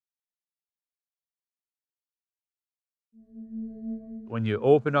When you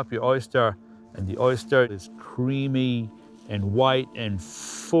open up your oyster and the oyster is creamy and white and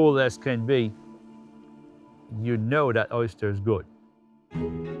full as can be, you know that oyster is good.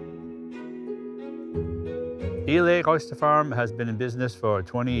 Eel Lake Oyster Farm has been in business for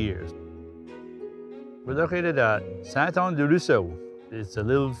 20 years. We're located at Saint-Anne-de-Rousseau. It's a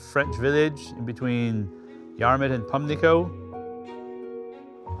little French village in between Yarmouth and Pimlico.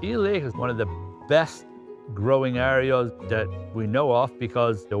 Eel Lake is one of the best growing areas that we know of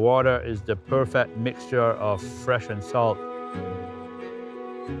because the water is the perfect mixture of fresh and salt.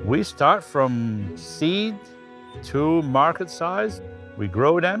 We start from seed to market size. We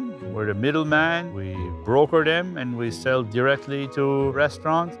grow them, we're the middleman, we broker them, and we sell directly to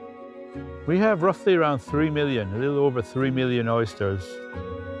restaurants. We have roughly around 3 million, a little over 3 million oysters.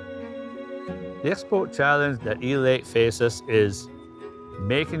 The export challenge that Eel Lake faces is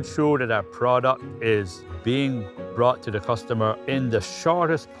making sure that our product is being brought to the customer in the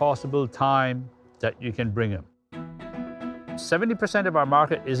shortest possible time that you can bring them. 70% of our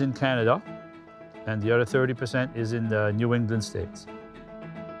market is in Canada, and the other 30% is in the New England states.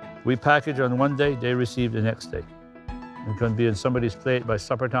 We package on one day, they receive the next day. It can be in somebody's plate by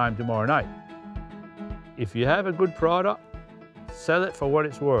supper time tomorrow night. If you have a good product, sell it for what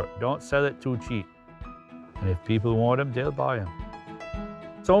it's worth. Don't sell it too cheap. And if people want them, they'll buy them.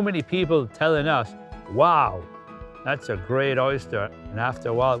 So many people telling us, wow, that's a great oyster. And after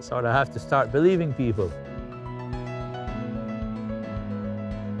a while, sort of have to start believing people.